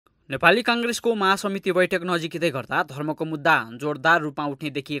नेपाली कांग्रेसको महासमिति बैठक नजिकै गर्दा धर्मको मुद्दा जोरदार रूपमा उठ्ने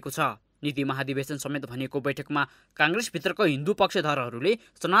देखिएको छ। नीति महाधिवेशन समेत भनेको बैठकमा कांग्रेसभित्रको हिन्दू पक्षधरहरूले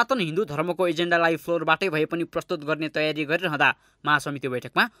सनातन हिन्दू धर्मको एजेन्डालाई फ्लोरबाटै भए पनि प्रस्तुत गर्ने तयारी गरिरहँदा महासमिति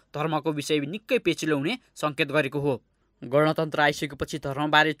बैठकमा धर्मको विषय निकै पेचिलो हुने संकेत गरेको हो। गणतन्त्र आइसकेपछि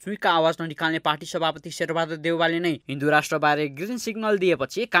धर्मबारे चुइका आवाज ननिकाल्ने पार्टी सभापति शेरबहादुर देउवाले नै हिन्दू राष्ट्रबारे ग्रिन सिग्नल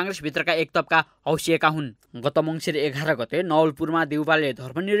दिएपछि कांग्रेसभित्रका एक तबका हौसिएका हुन्। गत मङ्सिर 11 गते नवलपुरमा देउवाले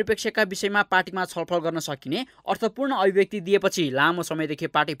धर्मनिरपेक्षका विषयमा पार्टीमा छलफल गर्न सकिने अर्थपूर्ण अभिव्यक्ति दिएपछि लामो समयदेखि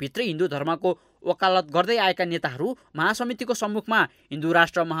पार्टीभित्रै हिन्दू धर्मको वकालत गर्दै आएका नेताहरू महासमितिको सम्मुखमा हिन्दू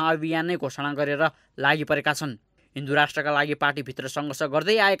राष्ट्र महाअभियान नै घोषणा गरेर लागि परेका छन्। हिन्दू राष्ट्रका लागि पार्टीभित्र सङ्घर्ष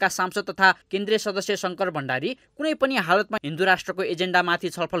गर्दै आएका सांसद तथा केन्द्रीय सदस्य शङ्कर भण्डारी कुनै पनि हालतमा हिन्दू राष्ट्रको एजेन्डामाथि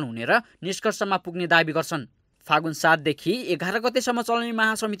छलफल हुने र निष्कर्षमा पुग्ने दाबी गर्छन्। फागुन 7 देखि 11 गतेसम्म चल्ने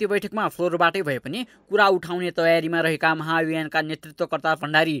महासमिति बैठकमा फ्लोरबाटै भए पनि कुरा उठाउने तयारीमा रहेका महाअभियानका नेतृत्वकर्ता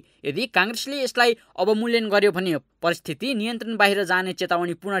भण्डारी यदि कांग्रेसले यसलाई अवमूल्यन गर्यो भने परिस्थिति नियन्त्रण बाहिर जाने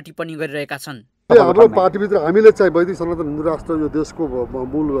चेतावनी पूर्ण टिप्पणी गरिरहेका छन्। हाम्रो पार्टीभित्र हामीले चाहिँ वैदिक सनातन हिन्दू राष्ट्र यो देशको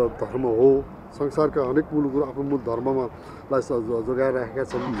मूल धर्म हो। संसारका अनेक मूल आफ्नो मूल धर्ममा जोगाएर राखेका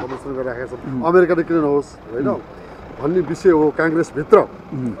छन्, संरक्षण गरेर राखेका छन्। अमेरिकाले किन नहोस् होइन भन्ने विषय हो कांग्रेसभित्र।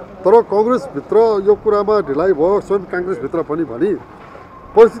 तर कांग्रेसभित्र यो कुरामा ढिलाइ भयो स्वयं कांग्रेसभित्र पनि भनी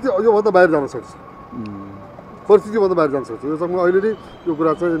परिस्थिति योभन्दा बाहिर जान सक्छ। परिस्थितिभन्दा बाहिर जान सक्छ। योसँग अहिले नै यो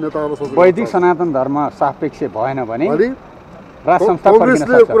कुरा चाहिँ नेताहरू सोच्नु वैदिक सनातन धर्म सापेक्ष भएन भने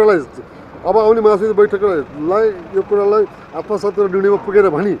कांग्रेसले यो कुरालाई अब आउने महासमिति बैठकलाई यो कुरालाई आत्मसात गरेर निर्णयमा पुगेर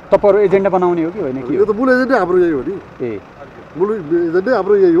भनी तपाईहरु एजेन्डा बनाउने हो कि होइन कि यो त मूल एजेन्डै हाम्रो यही हो नि। मूल एजेन्डै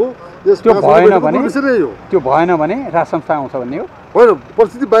हाम्रो यही हो। त्यो भएन भने त्यो भएन भने राज संस्था आउँछ भन्ने हो। होइन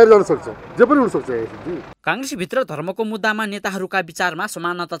परिस्थिति बाहिर जान सक्छ, जे पनि हुन सक्छ। कांग्रेसभित्र धर्मको मुद्दामा नेताहरूका विचारमा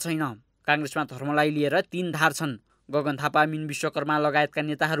समानता छैन। कांग्रेसमा धर्मलाई लिएर 3 धार छन्। गगन थापा, मिन विश्वकर्मा लगायतका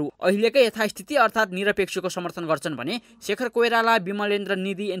नेताहरू अहिलेकै यथास्थिति अर्थात् निरपेक्षको समर्थन गर्छन् भने शेखर कोइराला, विमलेन्द्र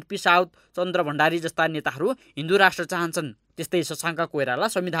निधि, एनपी साउद, चन्द्र भण्डारी जस्ता नेताहरू हिन्दू राष्ट्र चाहन्छन्। त्यस्तै शशाङ्क कोइराला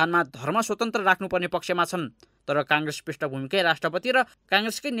संविधानमा धर्म स्वतन्त्र राख्नुपर्ने पक्षमा छन्। तर कांग्रेस पृष्ठभूमिकै राष्ट्रपति र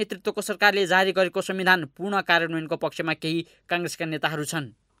कांग्रेसकै नेतृत्वको सरकारले जारी गरेको संविधान पूर्ण कार्यान्वयनको पक्षमा केही कांग्रेसका नेताहरू छन्।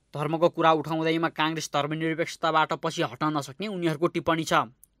 धर्मको कुरा उठाउँदैमा कांग्रेस धर्मनिरपेक्षताबाट पछि हट्न नसक्ने उनीहरूको टिप्पणी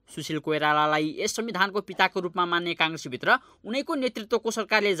छ। सुशील कोइरालालाई यस संविधानको पिताको रूपमा मान्ने कांग्रेसभित्र उनैको नेतृत्वको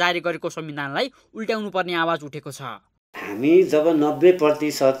सरकारले जारी गरेको संविधानलाई उल्ट्याउनु पर्ने आवाज उठेको छ। हामी जब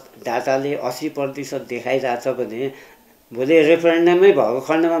 90% डाटाले 80% देखाइरहेछ भने भोलि रेफरेन्डमै भएको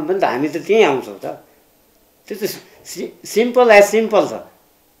खण्डमा पनि त हामी त त्यहीँ आउँछौँ त। त्यो त सिम्पल छ।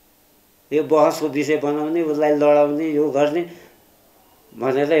 यो बहसको विषय बनाउने, उसलाई लडाउने, यो गर्ने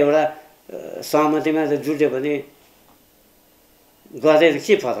भनेर एउटा सहमतिमा जुट्यो भने गरेर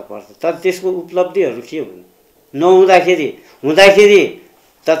के फरक पर्छ। तर त्यसको उपलब्धिहरू के हुन्, हुँदाखेरि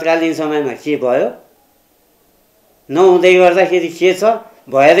तत्कालीन समयमा के भयो, नहुँदै गर्दाखेरि के छ,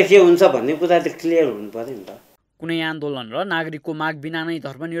 भएर के हुन्छ भन्ने कुरा त क्लियर हुनु पर्यो नि त। कुनै आन्दोलन र नागरिकको माग बिना नै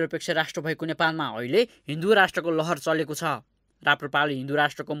धर्मनिरपेक्ष राष्ट्र भएको नेपालमा अहिले हिन्दू राष्ट्रको लहर चलेको छ। राप्रपाले हिन्दू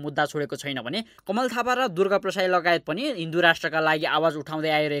राष्ट्रको मुद्दा छोडेको छैन भने कमल थापा र दुर्गा प्रसाई लगायत पनि हिन्दू राष्ट्रका लागि आवाज उठाउँदै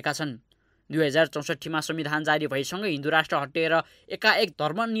आइरहेका छन्। 2064मा संविधान जारी भएसँगै हिन्दू राष्ट्र हटेर एकाएक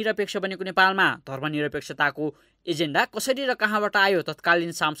धर्मनिरपेक्ष बनेको नेपालमा धर्मनिरपेक्षताको एजेन्डा कसरी र कहाँबाट आयो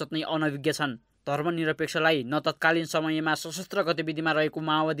तत्कालीन सांसद नै अनभिज्ञ छन्। धर्मनिरपेक्षलाई न तत्कालीन समयमा सशस्त्र गतिविधिमा रहेको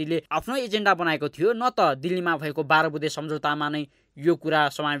माओवादीले आफ्नो एजेन्डा बनाएको थियो, न त दिल्लीमा भएको 12 बुँदे सम्झौतामा नै यो कुरा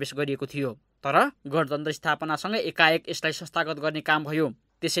समावेश गरिएको थियो। तर गणतन्त्र स्थापनासँगै एकाएक यसलाई संस्थागत गर्ने काम भयो।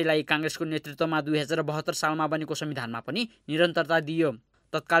 त्यसैलाई कांग्रेसको नेतृत्वमा 2072 सालमा बनेको संविधानमा पनि निरन्तरता दिइयो।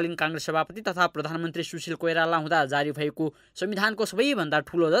 तत्कालीन कांग्रेस सभापति तथा प्रधानमन्त्री सुशील कोइराला हुँदा जारी भएको संविधानको सबैभन्दा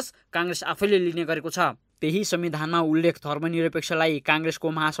ठूलो जस कांग्रेस आफैले लिने गरेको छ। त्यही संविधानमा उल्लेख धर्मनिरपेक्षलाई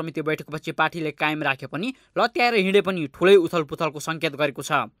कांग्रेसको महासमिति बैठकपछि पार्टीले कायम राखे पनि लत्याएर हिँडे पनि ठूलै उथलपुथलको संकेत गरेको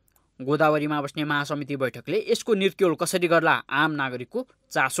छ। गोदावरीमा बस्ने महासमिति बैठकले यसको निर्क्योल कसरी गर्ला आम नागरिकको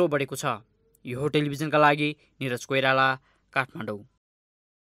चासो बढेको छ। योहो टेलिभिजनका लागि निरज कोइराला, काठमाडौँ।